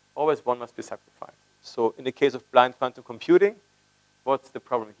 Always one must be sacrificed. So in the case of blind quantum computing, what's the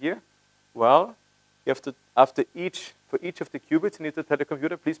problem here? Well, you have to, for each of the qubits, you need to tell the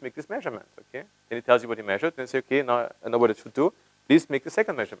computer, please make this measurement, okay? Then it tells you what you measured, then you say, okay, now I know what it should do. Please make the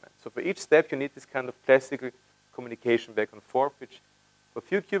second measurement. So for each step, you need this kind of classical communication back and forth, which for a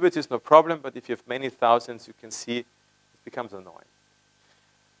few qubits is no problem, but if you have many thousands, you can see it becomes annoying.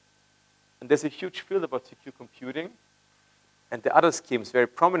 And there's a huge field about secure computing. And the other schemes, very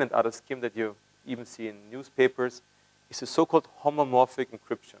prominent other scheme that you even see in newspapers, is the so-called homomorphic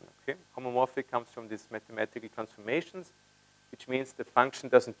encryption. Okay? Homomorphic comes from these mathematical transformations, which means the function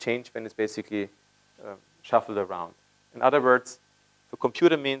doesn't change when it's basically shuffled around. In other words, for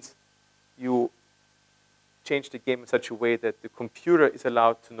computer means you change the game in such a way that the computer is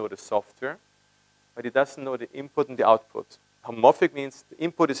allowed to know the software, but it doesn't know the input and the output. Homomorphic means the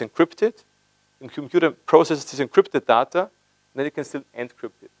input is encrypted, and the computer processes this encrypted data, and then it can still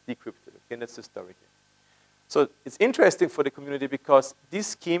encrypt it, decrypt it. Okay, and that's the story here. So it's interesting for the community because these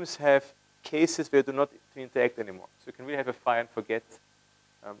schemes have cases where you do not interact anymore. So you can really have a fire and forget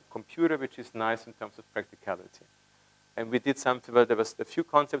computer, which is nice in terms of practicality. And we did something, well, there was a few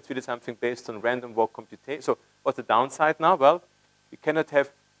concepts, we did something based on random walk computation. So what's the downside now? Well, you cannot have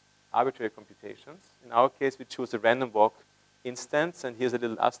arbitrary computations. In our case, we choose a random walk instance, and here's a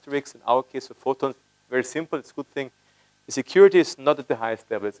little asterisk. In our case, for photons, very simple, it's a good thing. The security is not at the highest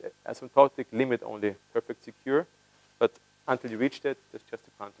level. It's asymptotic limit only, perfect secure. But until you reach that, there's just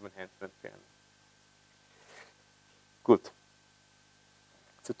a quantum enhancement plan. Good.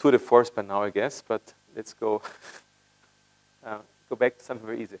 It's a tour de force by now, I guess, but let's go back to something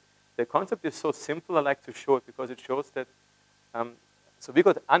very easy. The concept is so simple, I like to show it because it shows that, so we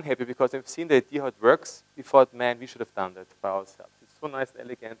got unhappy because we've seen the idea how it works. We thought, man, we should have done that by ourselves. It's so nice and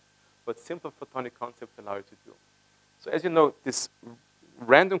elegant, what simple photonic concepts allow you to do. So as you know, these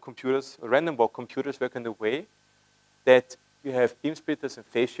random computers, or random walk computers work in the way that you have beam splitters and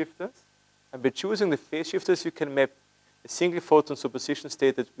phase shifters. And by choosing the phase shifters, you can map a single photon superposition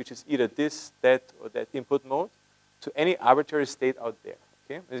state which is either this, that, or that input mode to any arbitrary state out there.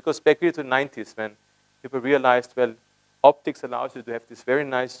 Okay? And it goes back really to the 90s when people realized, well, optics allows you to have these very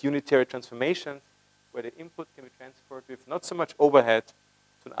nice unitary transformations where the input can be transferred with not so much overhead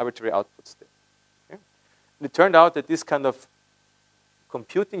to an arbitrary output state. Okay? And it turned out that these kind of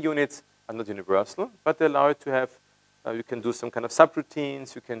computing units are not universal, but they allow you to have, you can do some kind of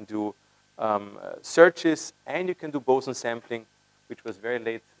subroutines, you can do searches, and you can do boson sampling, which was very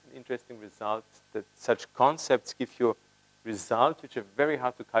late an interesting result, that such concepts give you results which are very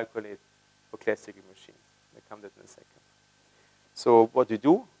hard to calculate for classical machines. I'll come to that in a second. So what you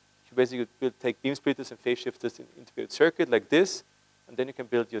do, you basically take beam splitters and phase shifters in an integrated circuit like this, and then you can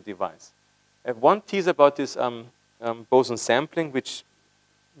build your device. I have one tease about this boson sampling, which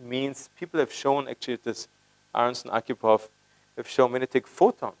means people have shown, actually, this Arns and Akipov have shown when you take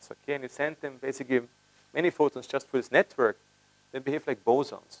photons, okay, and you send them basically many photons just for this network, they behave like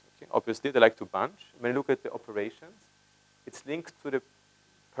bosons. Okay? Obviously, they like to bunch. When you look at the operations, it's linked to the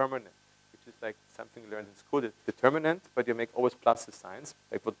permanent, which is like something you learned in school, the determinant, but you make always plus signs,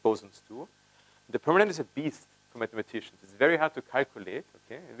 like what bosons do. The permanent is a beast for mathematicians. It's very hard to calculate,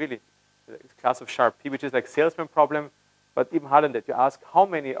 okay? Really, it's a class of sharp P, which is like salesman problem, but even harder than that. You ask, how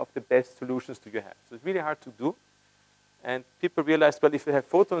many of the best solutions do you have? So it's really hard to do. And people realized, well, if you have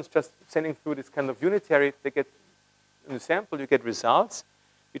photons just sending through this kind of unitary, they get, in the sample, you get results,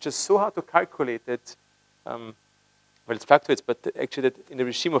 which is so hard to calculate that, well, it fluctuates, but actually that in a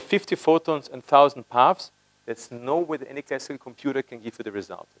regime of 50 photons and 1,000 paths, there's no way that any classical computer can give you the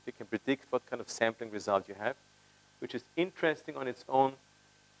result. It can predict what kind of sampling result you have, which is interesting on its own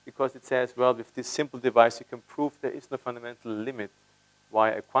because it says, well, with this simple device, you can prove there is no fundamental limit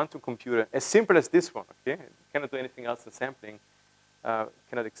why a quantum computer, as simple as this one, okay, cannot do anything else than sampling,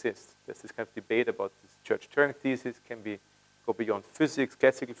 cannot exist. There's this kind of debate about this Church-Turing thesis, can go beyond physics,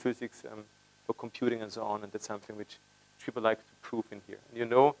 classical physics, for computing and so on, and that's something which people like to prove in here. And you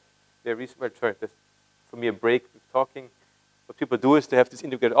know, there is, well, sorry, that's for me a break with talking. What people do is they have this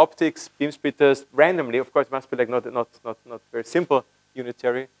integrated optics, beam splitters, randomly, of course, it must be like not very simple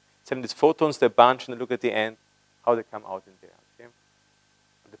unitary. Send these photons, they bunch, and they look at the end, how they come out in there. Okay?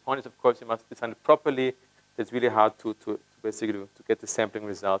 The point is, of course, you must design it properly. It's really hard to basically to get the sampling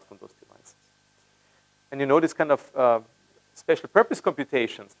result from those devices. And you know this kind of special purpose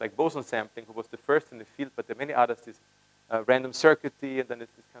computations, like boson sampling, who was the first in the field, but there are many others, this random circuitry, and then there's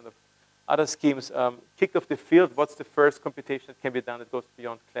this kind of other schemes. Kick off the field, what's the first computation that can be done that goes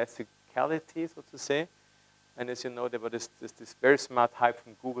beyond classicality, so to say? And as you know, there was this very smart hype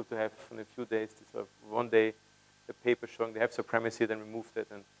from Google to have, in a few days, this one day, the paper showing they have supremacy, then removed it,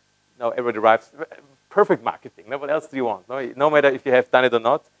 and now everybody arrives. Perfect marketing. No, what else do you want? No matter if you have done it or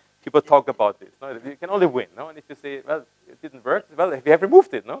not, people talk about this. No, you can only win. No, and if you say, well, it didn't work, well, we have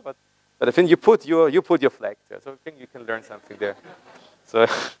removed it. No, but I think you put your flag there, so I think you can learn something there. So,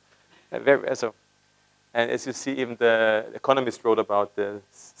 and as you see, even the Economist wrote about the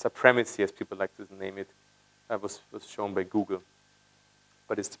supremacy, as people like to name it, was shown by Google.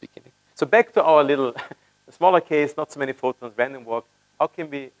 But it's the beginning. So back to our little smaller case, not so many photons, random walk. How can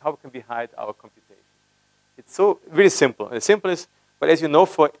we hide our computation? It's so really simple. And the simple is, but as you know,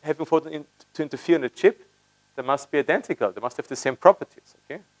 for having photons to interfere in a chip, they must be identical. They must have the same properties.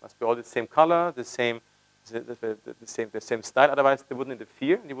 Okay, must be all the same color, the same style. Otherwise, they wouldn't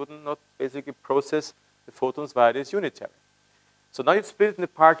interfere, and you wouldn't not basically process the photons via this unitary. So now you've split it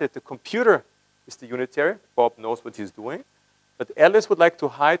apart that the computer is the unitary. Bob knows what he's doing, but Alice would like to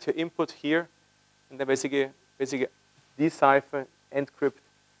hide her input here, and then basically decipher, encrypt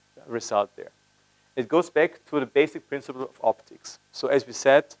the result there. It goes back to the basic principle of optics. So as we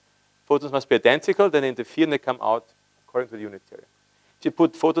said, photons must be identical, then they interfere and they come out according to the unitary. If you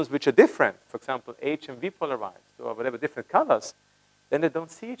put photons which are different, for example, H and V polarized, or whatever, different colors, then they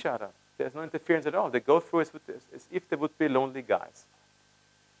don't see each other. There's no interference at all. They go through as if they would be lonely guys.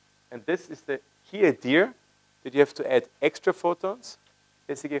 And this is the key idea that you have to add extra photons,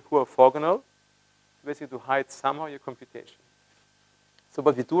 basically who are orthogonal, basically to hide somehow your computation. So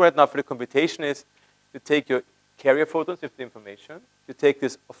what we do right now for the computation is you take your carrier photons with the information, you take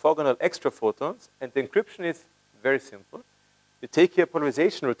these orthogonal extra photons, and the encryption is very simple. You take your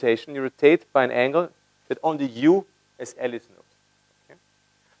polarization rotation, you rotate by an angle that only you as Alice knows. Okay?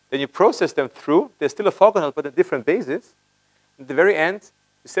 Then you process them through. They're still orthogonal, but at different bases. At the very end,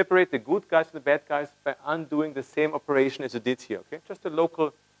 you separate the good guys from the bad guys by undoing the same operation as you did here. Okay? Just a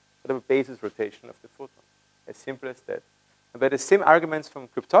local whatever basis rotation of the photon. As simple as that. And by the same arguments from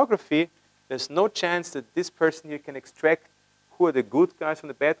cryptography, there's no chance that this person here can extract who are the good guys from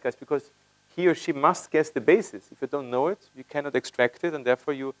the bad guys, because he or she must guess the basis. If you don't know it, you cannot extract it, and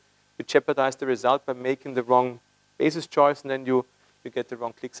therefore you jeopardize the result by making the wrong basis choice, and then you get the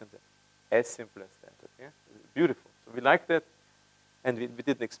wrong clicks in there. As simple as that. Okay? Beautiful. So we like that, and we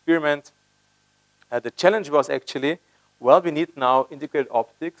did an experiment. The challenge was actually, well, we need now integrated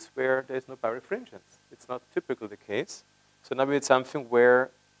optics where there's no birefringence. It's not typically the case. So now we need something where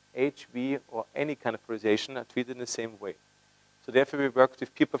H, V, or any kind of polarization are treated in the same way. So therefore, we worked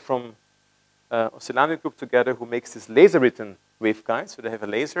with people from Oscillamic group together who makes this laser-written waveguide. So they have a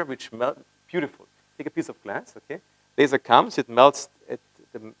laser which melts, beautiful. Take a piece of glass, okay? Laser comes, it melts at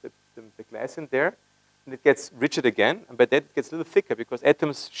the glass in there, and it gets rigid again, and by that it gets a little thicker because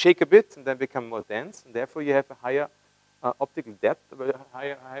atoms shake a bit and then become more dense, and therefore you have a higher optical depth, a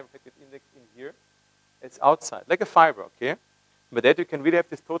higher reflective index in here. It's outside, like a fiber, okay? By that, you can really have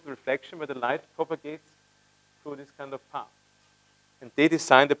this total reflection where the light propagates through this kind of path. And they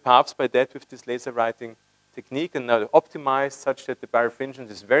designed the paths by that with this laser writing technique, and now they're optimized such that the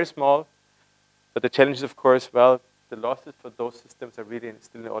birefringence is very small. But the challenge is, of course, well, the losses for those systems are really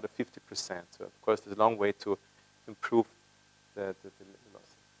still in the order of 50%. So, of course, there's a long way to improve the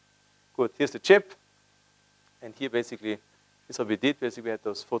losses. Good, here's the chip. And here, basically, this is what we did. Basically, we had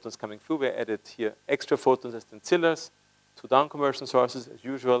those photons coming through. We added here extra photons as stencillers, 2 down conversion sources, as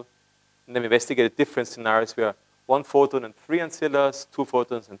usual. And then we investigated different scenarios where 1 photon and 3 ancillars, 2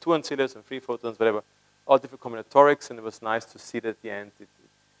 photons and 2 ancillars, and 3 photons, whatever, all different combinatorics. And it was nice to see that at the end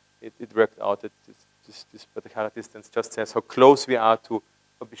it worked out that this particular distance just says how close we are to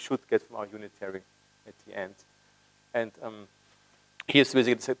what we should get from our unitary at the end. And here's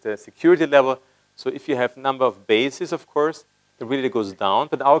basically the security level. So if you have number of bases, of course, it really goes down.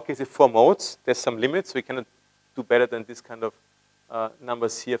 But in our case, it's 4 modes. There's some limits, so we cannot do better than this kind of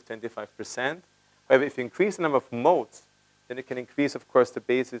numbers here of 25%. However, if you increase the number of modes, then you can increase, of course, the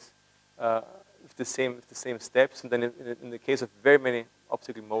bases with the same steps. And then in the case of very many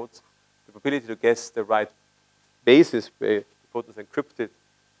optical modes, the probability to guess the right basis where the photons are encrypted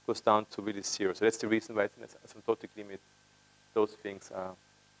goes down to really 0. So that's the reason why it's an asymptotic limit. Those things are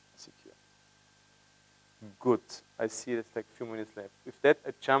secure. Good. I see there's like a few minutes left. With that,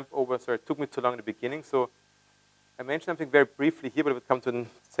 I jump over. Sorry, it took me too long in the beginning. So I mentioned something very briefly here, but we'll come to the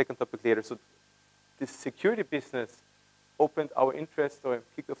second topic later. So this security business opened our interest or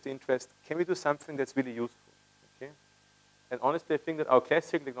kicked off the interest. Can we do something that's really useful? Okay. And honestly, I think that our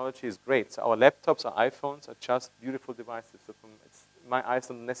classical technology is great. So our laptops, our iPhones are just beautiful devices. So my eyes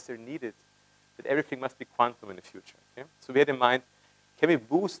don't necessarily need it, that everything must be quantum in the future. Okay? So we had in mind, can we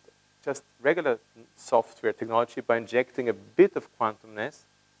boost just regular software technology by injecting a bit of quantumness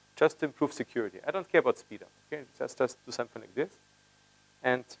just to improve security? I don't care about speed up. Okay? Just do something like this.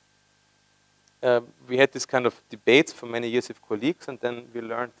 And we had this kind of debates for many years with colleagues, and then we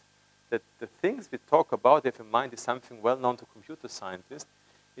learned that the things we talk about, have in mind, is something well known to computer scientists.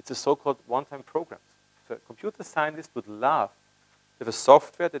 It's a so-called one-time programs. So a computer scientist would love to have a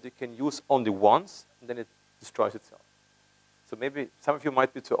software that you can use only once, and then it destroys itself. So maybe some of you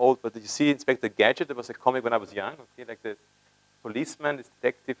might be too old, but did you see Inspector Gadget? There was a comic when I was young, okay, like the policeman, this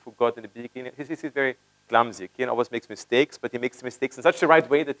detective who got in the beginning. He's very clumsy, okay, and always makes mistakes, but he makes mistakes in such a right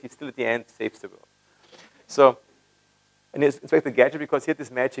way that he still at the end saves the world. So, and it's Inspector Gadget because he had this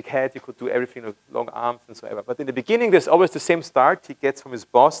magic head, he could do everything with long arms and so ever. But in the beginning, there's always the same start. He gets from his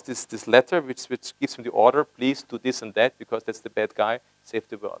boss this letter which gives him the order, please do this and that because that's the bad guy, save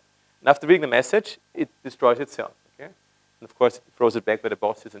the world. And after reading the message, it destroys itself, okay? And of course, it throws it back where the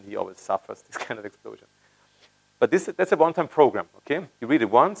boss is and he always suffers this kind of explosion. But that's a one-time program, okay? You read it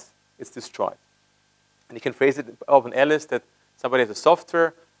once, it's destroyed. And you can phrase it of an Alice that somebody has a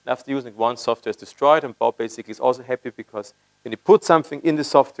software, and after using it once, software is destroyed, and Bob basically is also happy because when you put something in the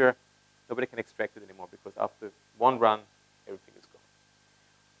software, nobody can extract it anymore because after one run, everything is gone.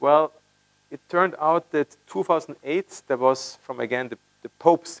 Well, it turned out that 2008, there was from, again, the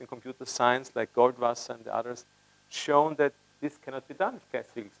popes in computer science, like Goldwasser and the others, shown that this cannot be done with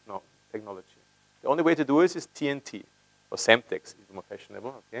classical technology. The only way to do it is TNT, or Semtex, even more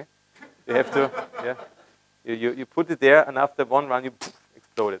fashionable, okay? You have to, yeah. You put it there, and after one run, you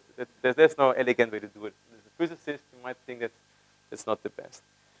explode it. There's no elegant way to do it. As a physicist, you might think that it's not the best.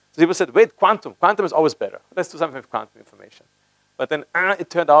 So people said, wait, quantum. Quantum is always better. Let's do something with quantum information. But then it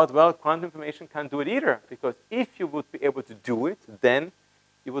turned out, well, quantum information can't do it either, because if you would be able to do it, then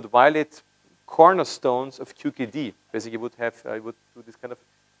you would violate cornerstones of QKD. Basically, you would do this kind of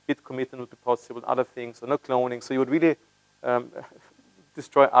bit commitment would be possible, other things, or no cloning. So you would really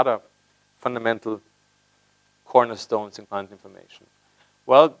destroy other fundamental cornerstones in quantum information.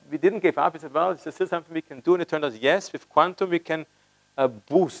 Well, we didn't give up. We said, well, is there still something we can do? And it turned out, yes, with quantum we can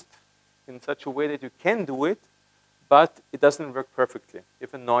boost in such a way that you can do it, but it doesn't work perfectly. You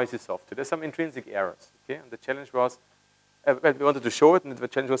have a noisy software. There's some intrinsic errors, okay? And the challenge was, well, we wanted to show it, and the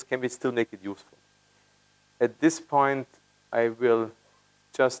challenge was, can we still make it useful? At this point, I will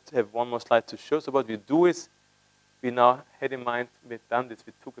just have one more slide to show. So what we do is, we now had in mind, we've done this,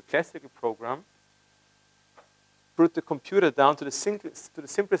 we took a classical program, put the computer down to the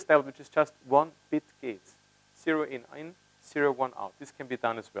simplest level, which is just 1-bit gates. 0 in, 0, 1 out. This can be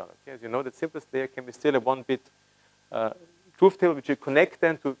done as well. Okay? As you know, the simplest layer can be still a 1-bit truth table, which you connect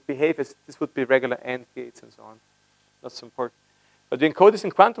then to behave as this would be regular AND gates and so on. Not so important. But we encode this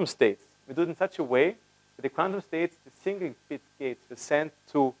in quantum states. We do it in such a way that the quantum states, the single-bit gates, were sent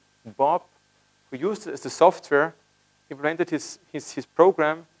to Bob, who used it as the software, implemented his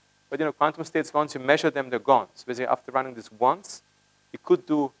program, But quantum states, once you measure them, they're gone. So basically, after running this once, you could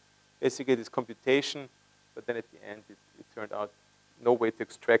do basically this computation, but then at the end, it turned out no way to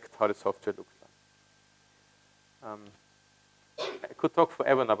extract how the software looks like. I could talk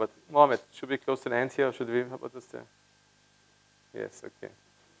forever now, but Mohammed, should we close to the end here, or should we? What was the? Yes. Okay.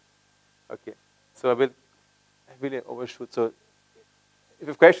 Okay. So I really overshoot. So if you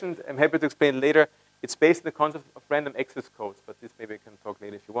have questions, I'm happy to explain later. It's based on the concept of random access codes, but this maybe I can talk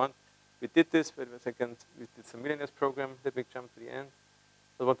later if you want. We did this, wait a second, we did some millionaires program. Let me jump to the end.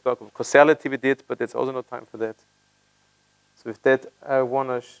 I want to talk about causality we did, but there's also no time for that. So with that, I want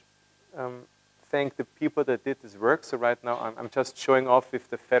to thank the people that did this work. So right now, I'm just showing off with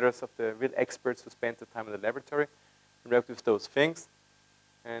the feathers of the real experts who spent the time in the laboratory and worked with those things.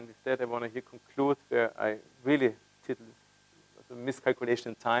 And with that, I want to here conclude where I really did a miscalculation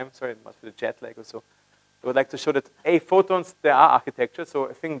in time. Sorry, it must be the jet lag or so. I would like to show that, photons, there are architectures. So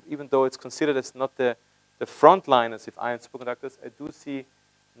I think even though it's considered as not the frontliners with ion superconductors, I do see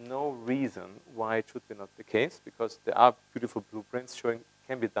no reason why it should be not the case, because there are beautiful blueprints showing it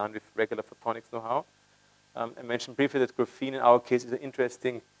can be done with regular photonics know-how. I mentioned briefly that graphene, in our case, is an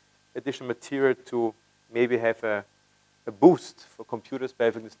interesting additional material to maybe have a boost for computers by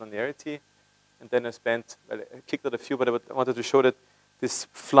having this linearity. And then I clicked out a few, but I wanted to show that this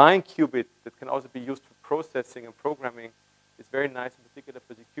flying qubit that can also be used for processing and programming is very nice, in particular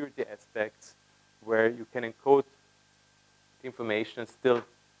for security aspects, where you can encode information and still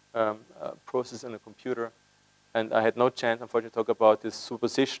process in a computer. And I had no chance, unfortunately, to talk about this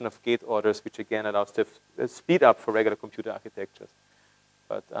superposition of gate orders, which again allows to speed up for regular computer architectures.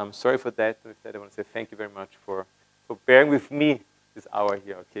 But I'm sorry for that. With that, I want to say thank you very much for bearing with me this hour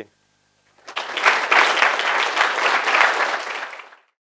here, okay?